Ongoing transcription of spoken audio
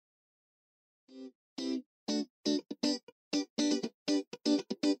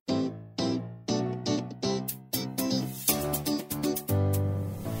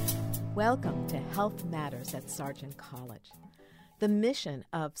Welcome to Health Matters at Sargent College. The mission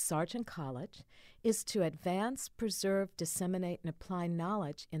of Sargent College is to advance, preserve, disseminate, and apply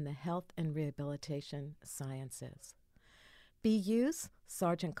knowledge in the health and rehabilitation sciences. BU's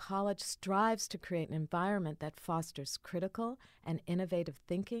Sargent College strives to create an environment that fosters critical and innovative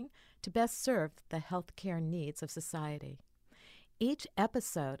thinking to best serve the healthcare needs of society. Each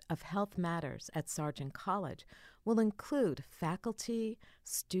episode of Health Matters at Sargent College will include faculty,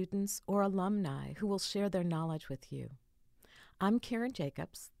 students, or alumni who will share their knowledge with you. I'm Karen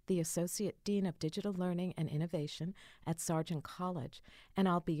Jacobs, the Associate Dean of Digital Learning and Innovation at Sargent College, and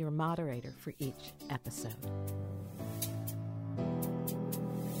I'll be your moderator for each episode.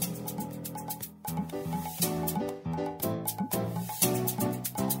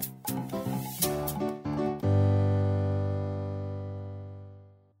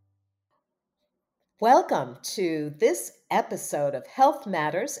 Welcome to this episode of Health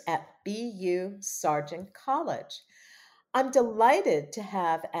Matters at BU Sargent College. I'm delighted to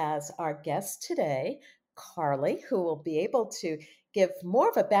have as our guest today Carly, who will be able to give more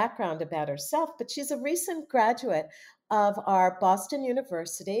of a background about herself, but she's a recent graduate of our Boston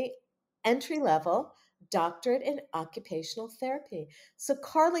University entry-level doctorate in occupational therapy. So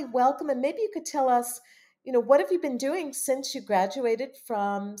Carly, welcome, and maybe you could tell us, what have you been doing since you graduated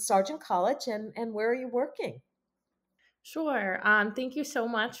from Sargent College, and where are you working? Sure. Thank you so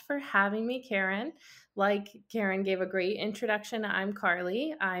much for having me, Karen. Like Karen gave a great introduction, I'm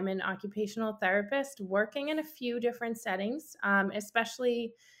Carly. I'm an occupational therapist working in a few different settings,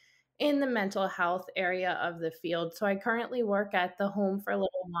 especially in the mental health area of the field. So I currently work at the Home for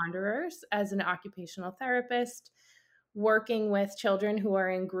Little Wanderers as an occupational therapist, working with children who are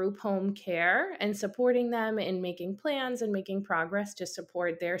in group home care and supporting them in making plans and making progress to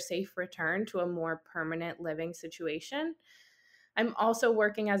support their safe return to a more permanent living situation. I'm also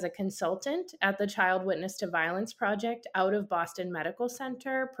working as a consultant at the Child Witness to Violence Project out of Boston Medical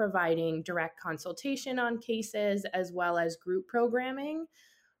Center, providing direct consultation on cases as well as group programming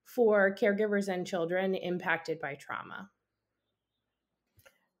for caregivers and children impacted by trauma.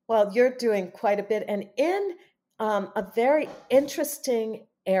 Well, you're doing quite a bit and in a very interesting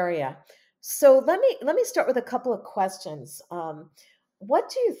area. So let me start with a couple of questions. What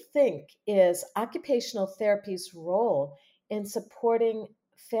do you think is occupational therapy's role in supporting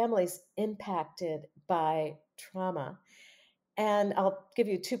families impacted by trauma? And I'll give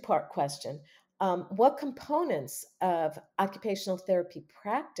you a two-part question. What components of occupational therapy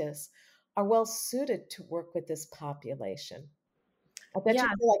practice are well suited to work with this population? I bet you Yeah,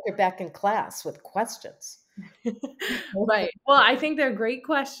 feel like you're back in class with questions. right. Well, I think they're great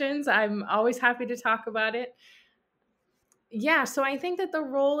questions. I'm always happy to talk about it. Yeah, so I think that the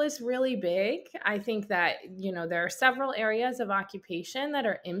role is really big. I think that, there are several areas of occupation that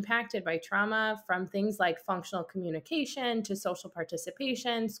are impacted by trauma, from things like functional communication to social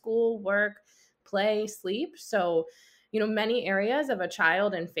participation, school, work, play, sleep. So, many areas of a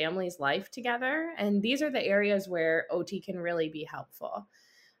child and family's life together. And these are the areas where OT can really be helpful.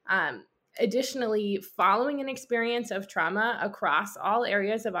 Um, Additionally, following an experience of trauma across all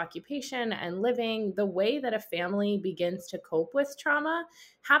areas of occupation and living, the way that a family begins to cope with trauma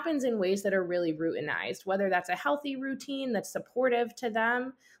happens in ways that are really routinized, whether that's a healthy routine that's supportive to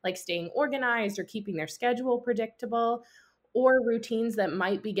them, like staying organized or keeping their schedule predictable, or routines that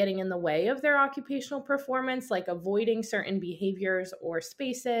might be getting in the way of their occupational performance, like avoiding certain behaviors or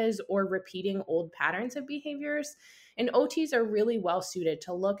spaces or repeating old patterns of behaviors. And OTs are really well suited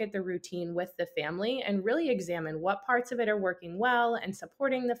to look at the routine with the family and really examine what parts of it are working well and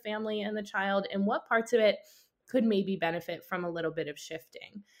supporting the family and the child, and what parts of it could maybe benefit from a little bit of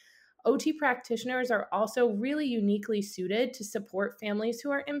shifting. OT practitioners are also really uniquely suited to support families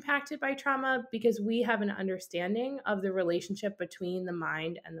who are impacted by trauma because we have an understanding of the relationship between the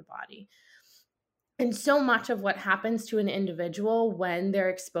mind and the body. And so much of what happens to an individual when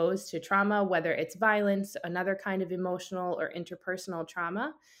they're exposed to trauma, whether it's violence, another kind of emotional or interpersonal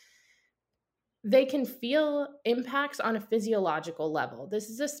trauma, they can feel impacts on a physiological level.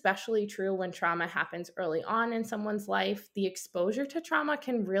 This is especially true when trauma happens early on in someone's life. The exposure to trauma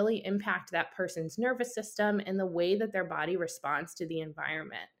can really impact that person's nervous system and the way that their body responds to the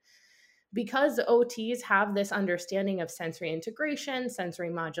environment. Because OTs have this understanding of sensory integration, sensory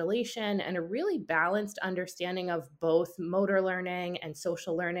modulation, and a really balanced understanding of both motor learning and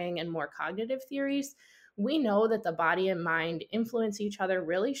social learning and more cognitive theories, we know that the body and mind influence each other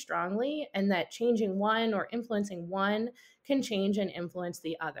really strongly, and that changing one or influencing one can change and influence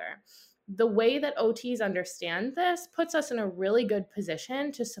the other. The way that OTs understand this puts us in a really good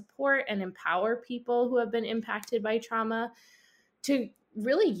position to support and empower people who have been impacted by trauma to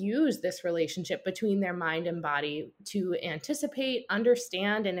really use this relationship between their mind and body to anticipate,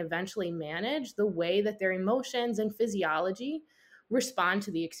 understand, and eventually manage the way that their emotions and physiology respond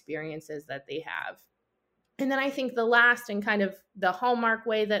to the experiences that they have. And then I think the last and kind of the hallmark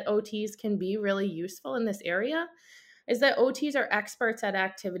way that OTs can be really useful in this area is that OTs are experts at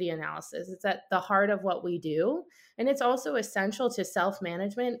activity analysis. It's at the heart of what we do. And it's also essential to self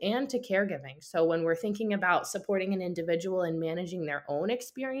management and to caregiving. So, when we're thinking about supporting an individual and managing their own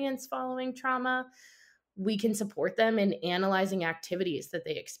experience following trauma, we can support them in analyzing activities that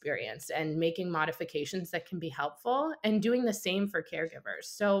they experience and making modifications that can be helpful, and doing the same for caregivers.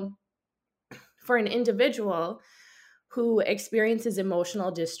 So, for an individual who experiences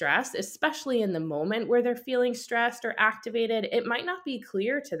emotional distress, especially in the moment where they're feeling stressed or activated, it might not be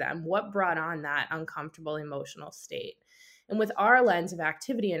clear to them what brought on that uncomfortable emotional state. And with our lens of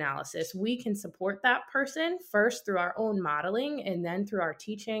activity analysis, we can support that person first through our own modeling and then through our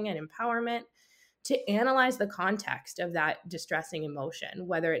teaching and empowerment to analyze the context of that distressing emotion,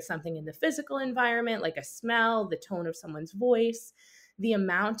 whether it's something in the physical environment, like a smell, the tone of someone's voice, the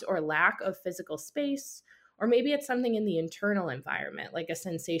amount or lack of physical space, or maybe it's something in the internal environment, like a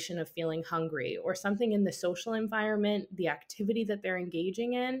sensation of feeling hungry, or something in the social environment, the activity that they're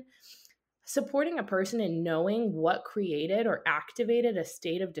engaging in. Supporting a person in knowing what created or activated a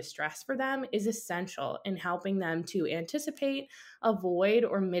state of distress for them is essential in helping them to anticipate, avoid,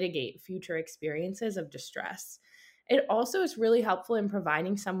 or mitigate future experiences of distress. It also is really helpful in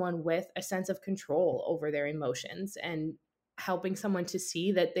providing someone with a sense of control over their emotions and helping someone to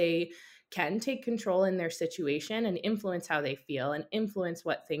see that they can take control in their situation and influence how they feel and influence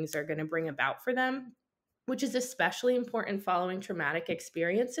what things are going to bring about for them, which is especially important following traumatic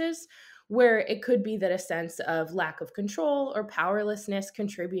experiences where it could be that a sense of lack of control or powerlessness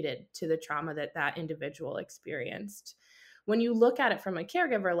contributed to the trauma that that individual experienced. When you look at it from a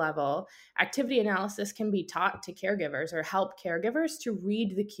caregiver level, activity analysis can be taught to caregivers or help caregivers to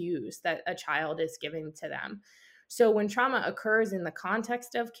read the cues that a child is giving to them. So when trauma occurs in the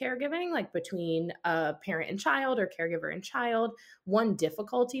context of caregiving, like between a parent and child or caregiver and child, one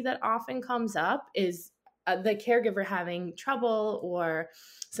difficulty that often comes up is the caregiver having trouble or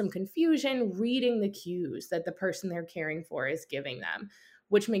some confusion reading the cues that the person they're caring for is giving them,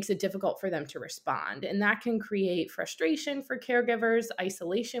 which makes it difficult for them to respond. And that can create frustration for caregivers,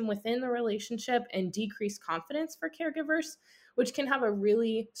 isolation within the relationship, and decreased confidence for caregivers, which can have a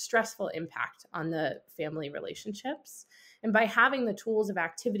really stressful impact on the family relationships. And by having the tools of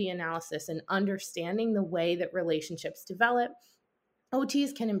activity analysis and understanding the way that relationships develop,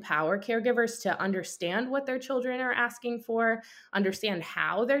 OTs can empower caregivers to understand what their children are asking for, understand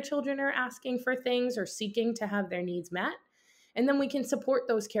how their children are asking for things or seeking to have their needs met. And then we can support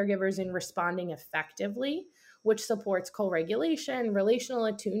those caregivers in responding effectively, which supports co-regulation, relational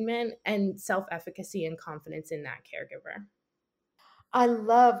attunement, and self-efficacy and confidence in that caregiver. I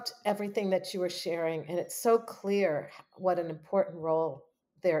loved everything that you were sharing, and it's so clear what an important role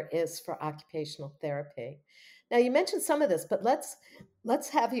there is for occupational therapy. Now, you mentioned some of this, but let's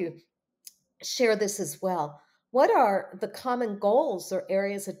have you share this as well. What are the common goals or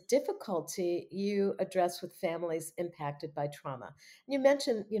areas of difficulty you address with families impacted by trauma? You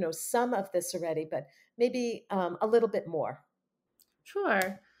mentioned, some of this already, but maybe a little bit more.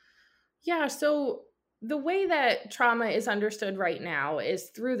 Sure. Yeah. So the way that trauma is understood right now is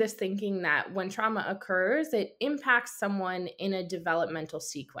through this thinking that when trauma occurs, it impacts someone in a developmental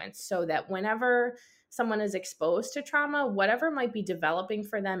sequence. So that whenever someone is exposed to trauma, whatever might be developing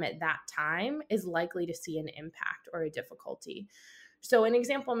for them at that time is likely to see an impact or a difficulty. So an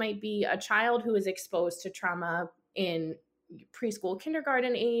example might be a child who is exposed to trauma in preschool,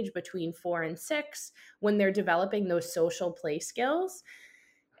 kindergarten age, between 4 and 6, when they're developing those social play skills.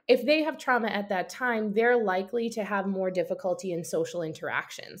 If they have trauma at that time, they're likely to have more difficulty in social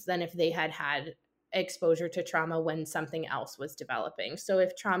interactions than if they had had exposure to trauma when something else was developing. So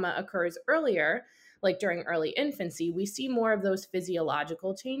if trauma occurs earlier, like during early infancy, we see more of those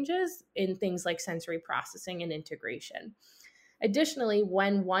physiological changes in things like sensory processing and integration. Additionally,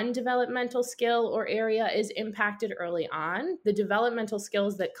 when one developmental skill or area is impacted early on, the developmental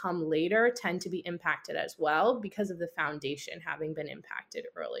skills that come later tend to be impacted as well because of the foundation having been impacted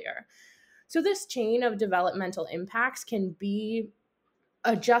earlier. So, this chain of developmental impacts can be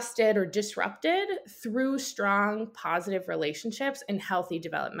adjusted or disrupted through strong positive relationships and healthy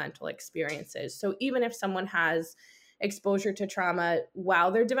developmental experiences. So, even if someone has exposure to trauma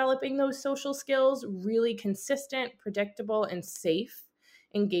while they're developing those social skills, really consistent, predictable, and safe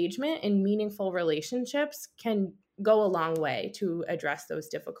engagement in meaningful relationships can go a long way to address those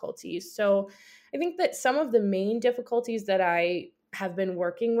difficulties. So I think that some of the main difficulties that I have been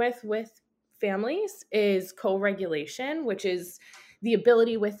working with families is co-regulation, which is the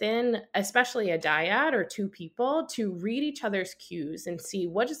ability within, especially a dyad or two people, to read each other's cues and see,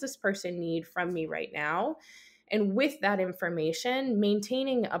 what does this person need from me right now? And with that information,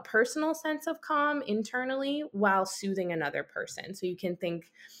 maintaining a personal sense of calm internally while soothing another person. So you can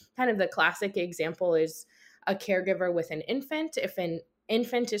think, kind of the classic example is a caregiver with an infant. If an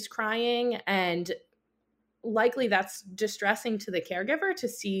infant is crying, and likely that's distressing to the caregiver to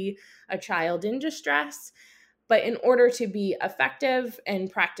see a child in distress. But in order to be effective and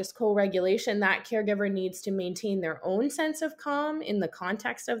practice co-regulation, that caregiver needs to maintain their own sense of calm in the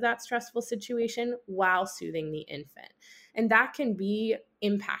context of that stressful situation while soothing the infant. And that can be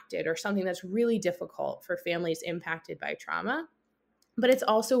impacted, or something that's really difficult for families impacted by trauma. But it's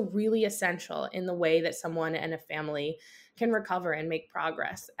also really essential in the way that someone and a family can recover and make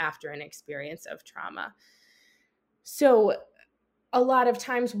progress after an experience of trauma. So a lot of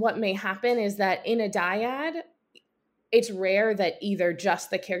times what may happen is that in a dyad, it's rare that either just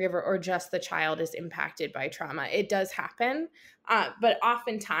the caregiver or just the child is impacted by trauma. It does happen, but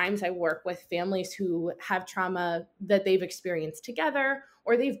oftentimes I work with families who have trauma that they've experienced together,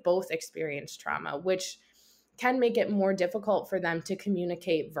 or they've both experienced trauma, which can make it more difficult for them to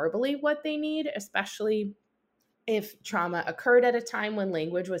communicate verbally what they need, especially if trauma occurred at a time when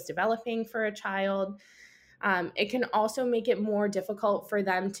language was developing for a child. It can also make it more difficult for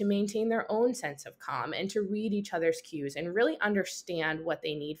them to maintain their own sense of calm and to read each other's cues and really understand what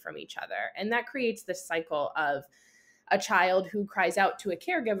they need from each other. And that creates this cycle of a child who cries out to a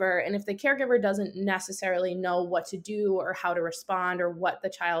caregiver. And if the caregiver doesn't necessarily know what to do or how to respond or what the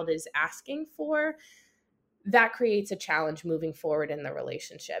child is asking for, that creates a challenge moving forward in the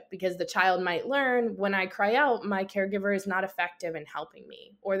relationship, because the child might learn, when I cry out, my caregiver is not effective in helping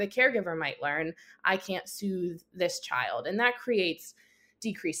me. Or the caregiver might learn, I can't soothe this child. And that creates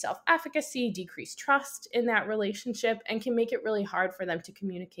decreased self-efficacy, decreased trust in that relationship, and can make it really hard for them to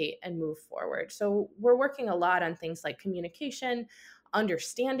communicate and move forward. So we're working a lot on things like communication,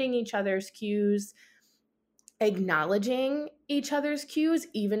 understanding each other's cues, acknowledging each other's cues,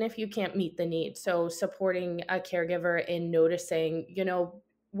 even if you can't meet the need. So supporting a caregiver in noticing,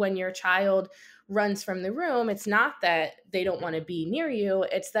 when your child runs from the room, it's not that they don't want to be near you.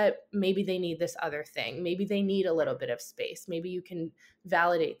 It's that maybe they need this other thing. Maybe they need a little bit of space. Maybe you can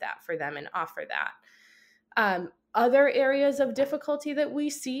validate that for them and offer that. Other areas of difficulty that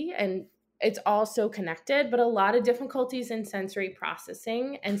we see, and it's also connected, but a lot of difficulties in sensory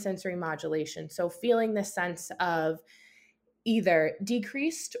processing and sensory modulation. So feeling the sense of either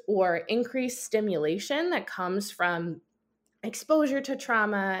decreased or increased stimulation that comes from exposure to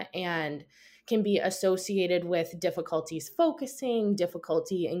trauma, and can be associated with difficulties focusing,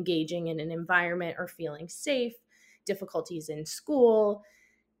 difficulty engaging in an environment or feeling safe, difficulties in school.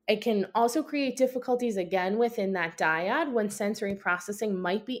 It can also create difficulties again within that dyad when sensory processing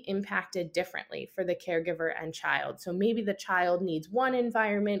might be impacted differently for the caregiver and child. So maybe the child needs one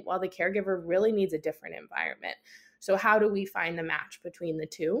environment while the caregiver really needs a different environment. So how do we find the match between the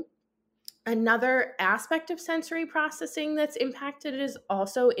two? Another aspect of sensory processing that's impacted is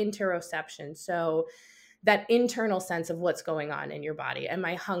also interoception. So that internal sense of what's going on in your body. Am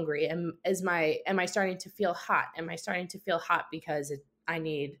I hungry? Am I starting to feel hot? Am I starting to feel hot because I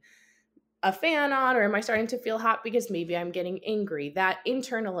need a fan on, or am I starting to feel hot because maybe I'm getting angry? That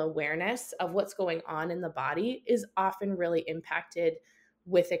internal awareness of what's going on in the body is often really impacted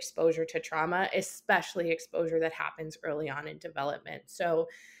with exposure to trauma, especially exposure that happens early on in development. So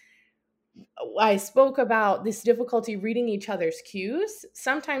I spoke about this difficulty reading each other's cues.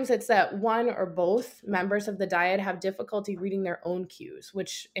 Sometimes it's that one or both members of the dyad have difficulty reading their own cues,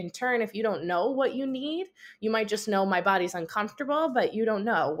 which in turn, if you don't know what you need, you might just know my body's uncomfortable, but you don't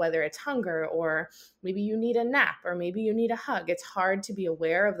know whether it's hunger, or maybe you need a nap, or maybe you need a hug. It's hard to be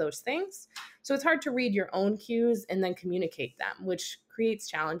aware of those things. So it's hard to read your own cues and then communicate them, which creates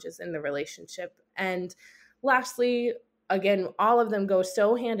challenges in the relationship. And lastly, again, all of them go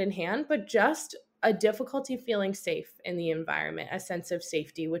so hand in hand, but just a difficulty feeling safe in the environment, a sense of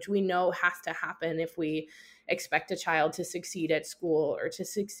safety, which we know has to happen if we expect a child to succeed at school, or to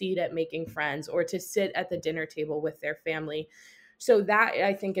succeed at making friends, or to sit at the dinner table with their family. So that,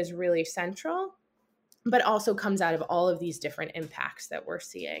 I think, is really central, but also comes out of all of these different impacts that we're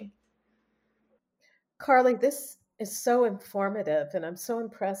seeing. Carly, this is so informative, and I'm so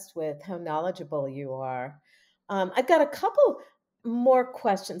impressed with how knowledgeable you are. I've got a couple more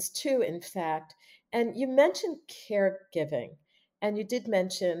questions too, in fact. And you mentioned caregiving, and you did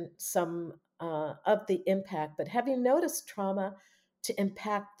mention some of the impact, but have you noticed trauma to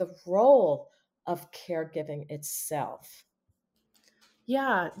impact the role of caregiving itself?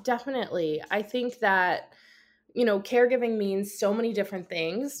 Yeah, definitely. I think that, caregiving means so many different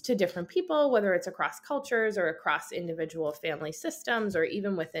things to different people, whether it's across cultures or across individual family systems or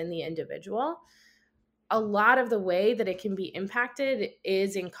even within the individual. A lot of the way that it can be impacted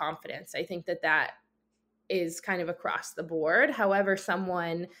is in confidence. I think that that is kind of across the board. However,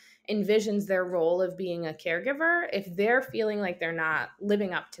 someone envisions their role of being a caregiver, if they're feeling like they're not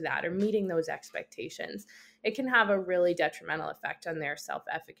living up to that or meeting those expectations, it can have a really detrimental effect on their self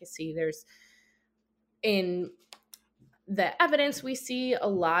efficacy. There's in the evidence, we see a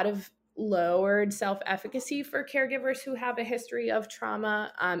lot of lowered self efficacy for caregivers who have a history of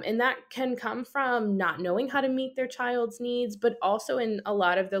trauma. And that can come from not knowing how to meet their child's needs, but also in a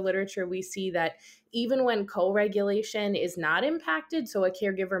lot of the literature, we see that even when co regulation is not impacted, so a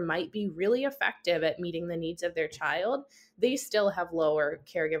caregiver might be really effective at meeting the needs of their child, they still have lower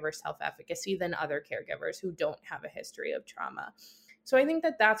caregiver self efficacy than other caregivers who don't have a history of trauma. So I think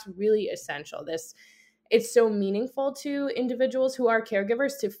that that's really essential. It's so meaningful to individuals who are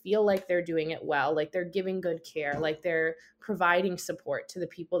caregivers to feel like they're doing it well, like they're giving good care, like they're providing support to the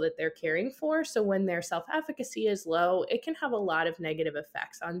people that they're caring for. So when their self efficacy is low, it can have a lot of negative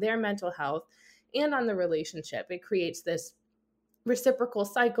effects on their mental health and on the relationship. It creates this reciprocal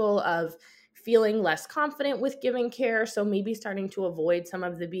cycle of feeling less confident with giving care. So maybe starting to avoid some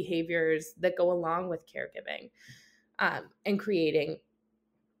of the behaviors that go along with caregiving, and creating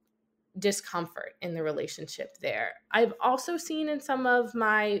discomfort in the relationship there. I've also seen in some of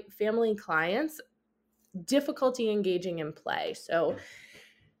my family clients difficulty engaging in play. So,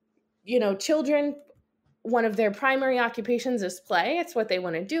 children, one of their primary occupations is play. It's what they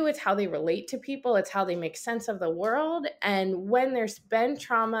want to do, it's how they relate to people, it's how they make sense of the world. And when there's been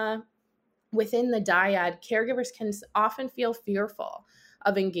trauma within the dyad, caregivers can often feel fearful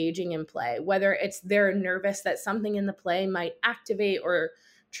of engaging in play, whether it's they're nervous that something in the play might activate or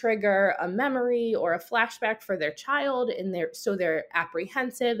trigger a memory or a flashback for their child, and so they're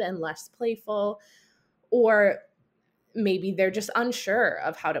apprehensive and less playful, or maybe they're just unsure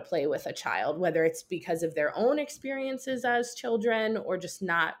of how to play with a child, whether it's because of their own experiences as children or just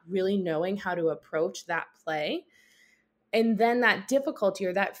not really knowing how to approach that play. And then that difficulty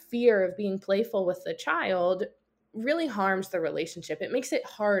or that fear of being playful with the child really harms the relationship. It makes it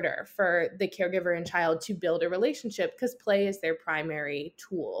harder for the caregiver and child to build a relationship because play is their primary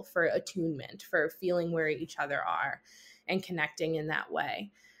tool for attunement, for feeling where each other are and connecting in that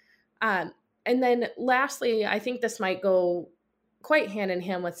way. And then lastly, I think this might go quite hand in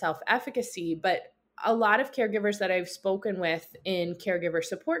hand with self-efficacy, but a lot of caregivers that I've spoken with in caregiver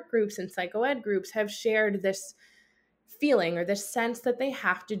support groups and psychoed groups have shared this feeling or this sense that they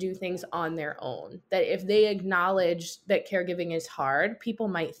have to do things on their own, that if they acknowledge that caregiving is hard, people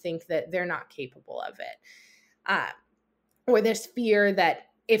might think that they're not capable of it. Or this fear that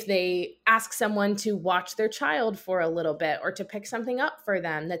if they ask someone to watch their child for a little bit or to pick something up for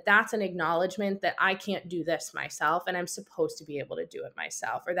them, that that's an acknowledgement that I can't do this myself and I'm supposed to be able to do it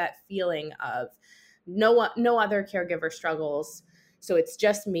myself, or that feeling of no other caregiver struggles, so it's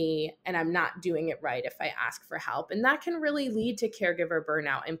just me and I'm not doing it right if I ask for help. And that can really lead to caregiver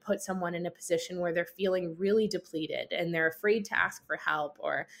burnout and put someone in a position where they're feeling really depleted and they're afraid to ask for help,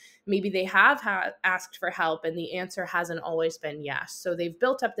 or maybe they have asked for help and the answer hasn't always been yes. So they've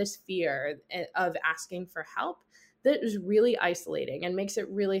built up this fear of asking for help that is really isolating and makes it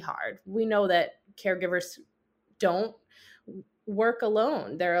really hard. We know that caregivers don't work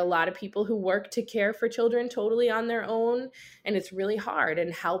alone. There are a lot of people who work to care for children totally on their own, and it's really hard,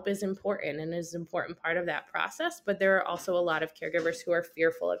 and help is important and is an important part of that process. But there are also a lot of caregivers who are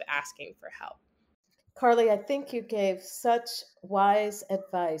fearful of asking for help. Carly, I think you gave such wise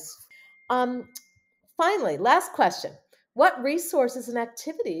advice. Finally, last question. What resources and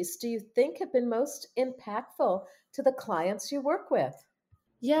activities do you think have been most impactful to the clients you work with?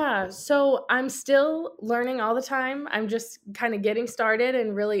 Yeah, so I'm still learning all the time. I'm just kind of getting started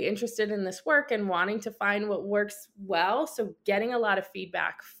and really interested in this work and wanting to find what works well. So, getting a lot of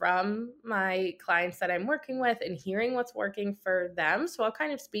feedback from my clients that I'm working with and hearing what's working for them. So, I'll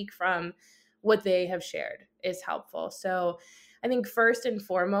kind of speak from what they have shared is helpful. So, I think first and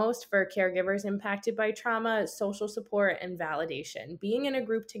foremost for caregivers impacted by trauma, social support and validation. Being in a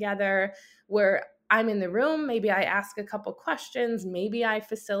group together where I'm in the room, maybe I ask a couple questions, maybe I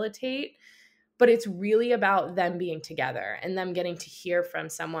facilitate, but it's really about them being together and them getting to hear from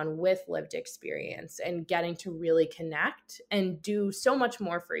someone with lived experience and getting to really connect and do so much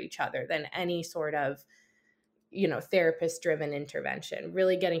more for each other than any sort of, therapist driven intervention.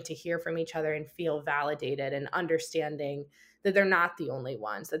 Really getting to hear from each other and feel validated and understanding that they're not the only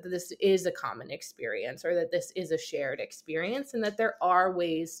ones, that this is a common experience, or that this is a shared experience, and that there are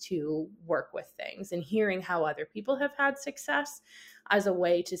ways to work with things, and hearing how other people have had success as a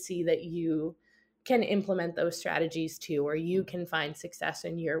way to see that you can implement those strategies too, or you can find success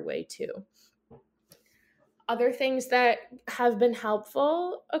in your way too. Other things that have been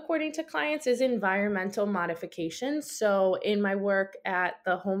helpful, according to clients, is environmental modifications. So in my work at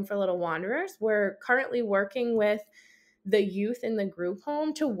the Home for Little Wanderers, we're currently working with the youth in the group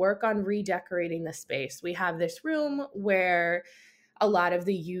home to work on redecorating the space. We have this room where a lot of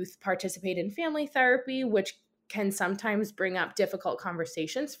the youth participate in family therapy, which can sometimes bring up difficult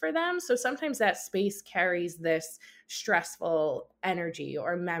conversations for them. So sometimes that space carries this stressful energy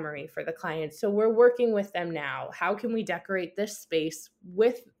or memory for the client. So we're working with them now. How can we decorate this space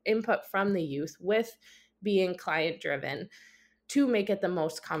with input from the youth, with being client driven, to make it the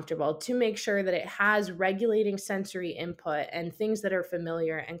most comfortable, to make sure that it has regulating sensory input and things that are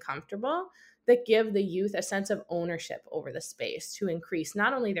familiar and comfortable, that give the youth a sense of ownership over the space, to increase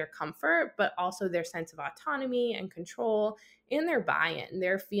not only their comfort, but also their sense of autonomy and control and their buy-in.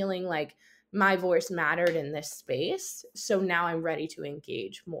 They're feeling like, my voice mattered in this space, so now I'm ready to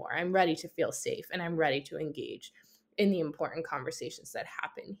engage more. I'm ready to feel safe, and I'm ready to engage in the important conversations that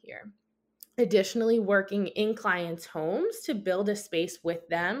happen here. Additionally, working in clients' homes to build a space with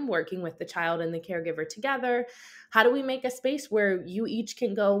them, working with the child and the caregiver together. How do we make a space where you each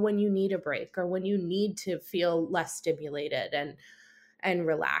can go when you need a break, or when you need to feel less stimulated and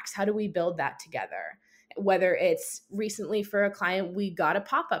relax? How do we build that together? Whether it's recently for a client, we got a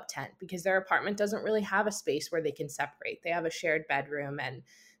pop-up tent because their apartment doesn't really have a space where they can separate. They have a shared bedroom, and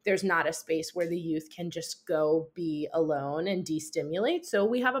there's not a space where the youth can just go be alone and destimulate. So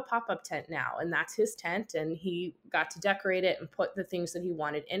we have a pop-up tent now, and that's his tent, and he got to decorate it and put the things that he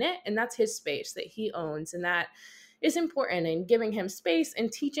wanted in it, and that's his space that he owns. And that is important in giving him space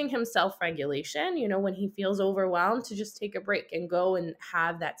and teaching him self-regulation, when he feels overwhelmed, to just take a break and go and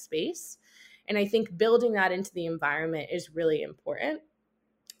have that space. And I think building that into the environment is really important.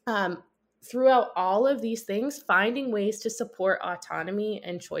 Throughout all of these things, finding ways to support autonomy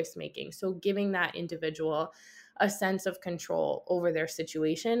and choice making. So giving that individual a sense of control over their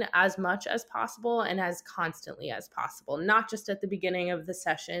situation as much as possible and as constantly as possible, not just at the beginning of the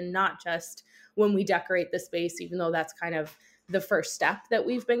session, not just when we decorate the space, even though that's kind of the first step that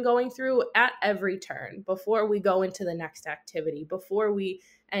we've been going through, at every turn, before we go into the next activity, before we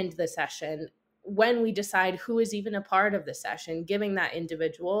end the session, when we decide who is even a part of the session, giving that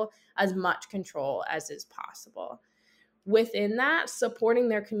individual as much control as is possible. Within that, supporting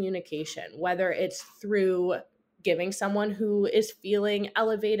their communication, whether it's through giving someone who is feeling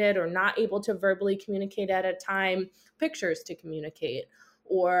elevated or not able to verbally communicate at a time pictures to communicate,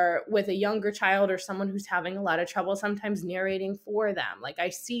 or with a younger child or someone who's having a lot of trouble, sometimes narrating for them. Like, I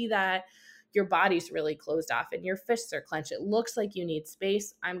see that your body's really closed off and your fists are clenched. It looks like you need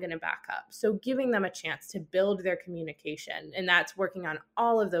space. I'm going to back up. So giving them a chance to build their communication. And that's working on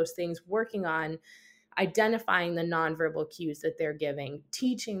all of those things, working on identifying the nonverbal cues that they're giving,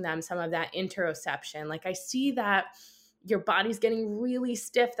 teaching them some of that interoception. Like, I see that your body's getting really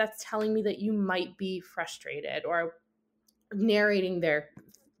stiff. That's telling me that you might be frustrated, or narrating their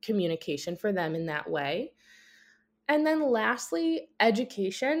communication for them in that way. And then lastly,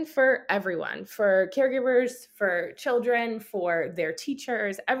 education for everyone, for caregivers, for children, for their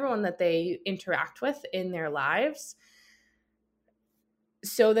teachers, everyone that they interact with in their lives,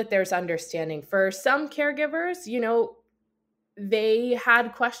 so that there's understanding. For some caregivers, they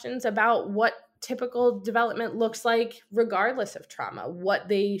had questions about what typical development looks like regardless of trauma, what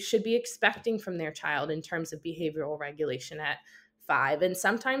they should be expecting from their child in terms of behavioral regulation at 5. And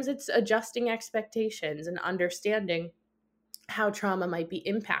sometimes it's adjusting expectations and understanding how trauma might be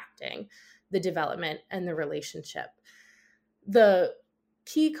impacting the development and the relationship. The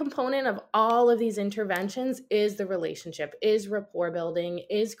key component of all of these interventions is the relationship, is rapport building,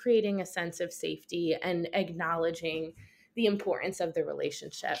 is creating a sense of safety and acknowledging the importance of the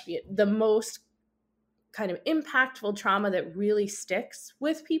relationship. The most kind of impactful trauma that really sticks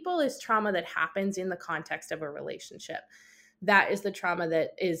with people is trauma that happens in the context of a relationship. That is the trauma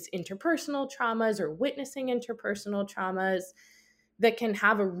that is interpersonal traumas or witnessing interpersonal traumas that can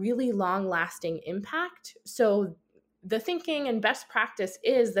have a really long-lasting impact. So the thinking and best practice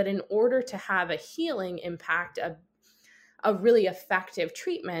is that in order to have a healing impact, a really effective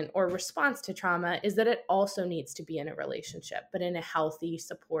treatment or response to trauma, is that it also needs to be in a relationship, but in a healthy,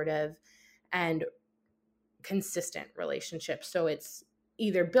 supportive, and consistent relationship. So it's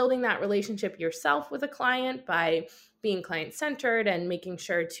either building that relationship yourself with a client by being client-centered and making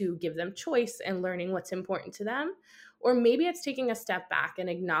sure to give them choice and learning what's important to them, Or maybe it's taking a step back and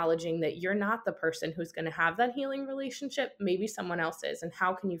acknowledging that you're not the person who's going to have that healing relationship. Maybe someone else is. And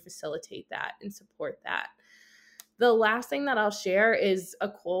how can you facilitate that and support that? The last thing that I'll share is a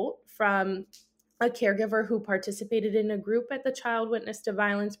quote from a caregiver who participated in a group at the Child Witness to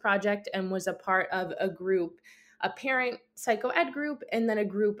Violence Project and was a part of a group, a parent psychoed group, and then a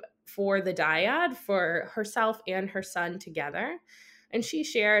group for the dyad for herself and her son together. And she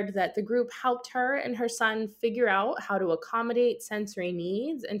shared that the group helped her and her son figure out how to accommodate sensory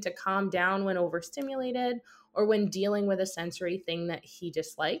needs and to calm down when overstimulated or when dealing with a sensory thing that he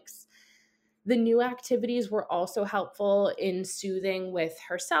dislikes. The new activities were also helpful in soothing with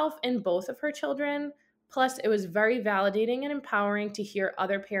herself and both of her children. Plus, it was very validating and empowering to hear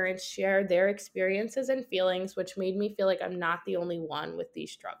other parents share their experiences and feelings, which made me feel like I'm not the only one with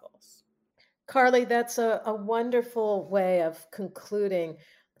these struggles. Carly, that's a wonderful way of concluding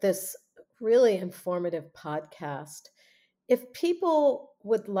this really informative podcast. If people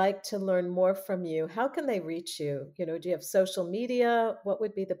would like to learn more from you, how can they reach you? Do you have social media? What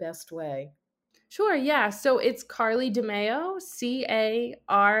would be the best way? Sure, yeah. So it's Carly DiMeo,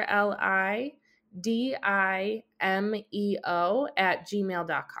 CarlIDIMEO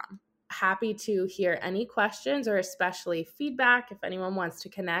 @gmail.com. Happy to hear any questions or especially feedback if anyone wants to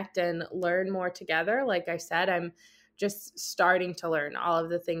connect and learn more together. Like I said, I'm just starting to learn all of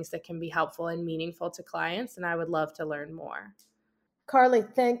the things that can be helpful and meaningful to clients, and I would love to learn more. Carly,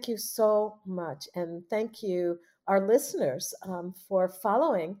 thank you so much. And thank you, our listeners, for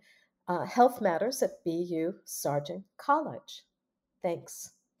following Health Matters at BU Sargent College.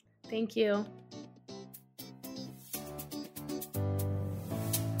 Thanks. Thank you.